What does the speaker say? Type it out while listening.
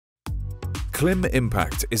KLIM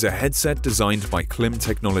Impact is a headset designed by KLIM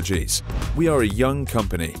Technologies. We are a young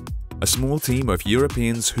company, a small team of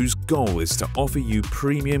Europeans whose goal is to offer you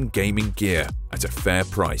premium gaming gear at a fair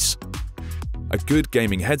price. A good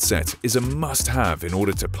gaming headset is a must-have in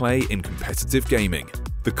order to play in competitive gaming.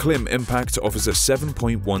 The KLIM Impact offers a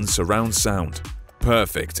 7.1 surround sound,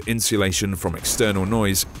 perfect insulation from external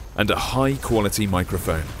noise, and a high-quality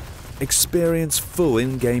microphone. Experience full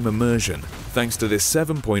in-game immersion thanks to this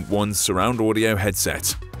 7.1 surround audio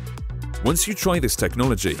headset. Once you try this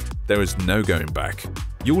technology, there is no going back.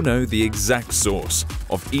 You'll know the exact source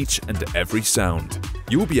of each and every sound.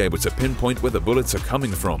 You'll be able to pinpoint where the bullets are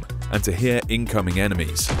coming from and to hear incoming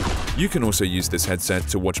enemies. You can also use this headset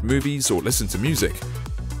to watch movies or listen to music.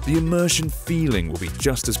 The immersion feeling will be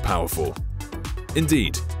just as powerful.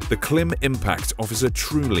 Indeed, the KLIM Impact offers a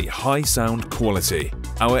truly high sound quality.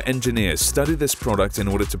 Our engineers studied this product in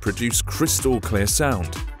order to produce crystal clear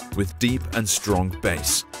sound with deep and strong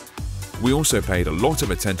bass. We also paid a lot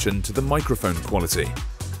of attention to the microphone quality.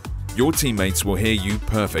 Your teammates will hear you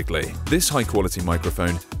perfectly. This high-quality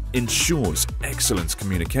microphone ensures excellent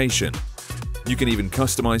communication. You can even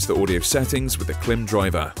customize the audio settings with the KLIM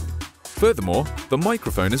driver. Furthermore, the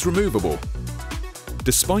microphone is removable.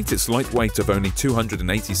 Despite its light weight of only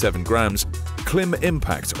 287 grams, KLIM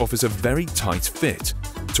Impact offers a very tight fit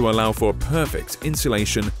to allow for perfect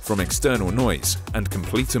insulation from external noise and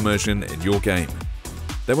complete immersion in your game.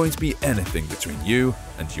 There won't be anything between you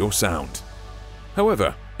and your sound.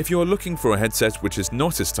 However, if you are looking for a headset which is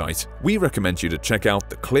not as tight, we recommend you to check out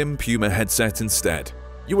the KLIM Puma headset instead.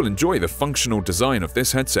 You will enjoy the functional design of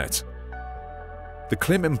this headset. The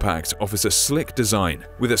KLIM Impact offers a slick design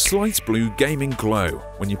with a slight blue gaming glow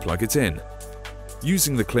when you plug it in.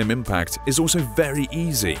 Using the KLIM Impact is also very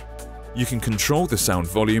easy. You can control the sound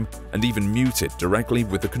volume and even mute it directly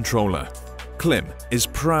with the controller. KLIM is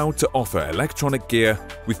proud to offer electronic gear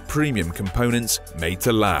with premium components made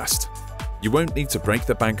to last. You won't need to break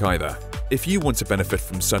the bank either. If you want to benefit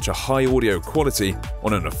from such a high audio quality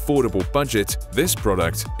on an affordable budget, this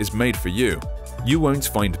product is made for you. You won't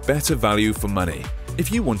find better value for money.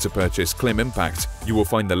 If you want to purchase KLIM Impact, you will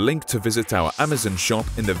find the link to visit our Amazon shop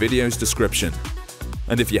in the video's description.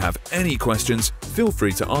 And if you have any questions, feel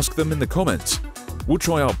free to ask them in the comments. We'll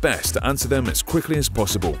try our best to answer them as quickly as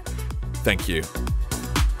possible. Thank you.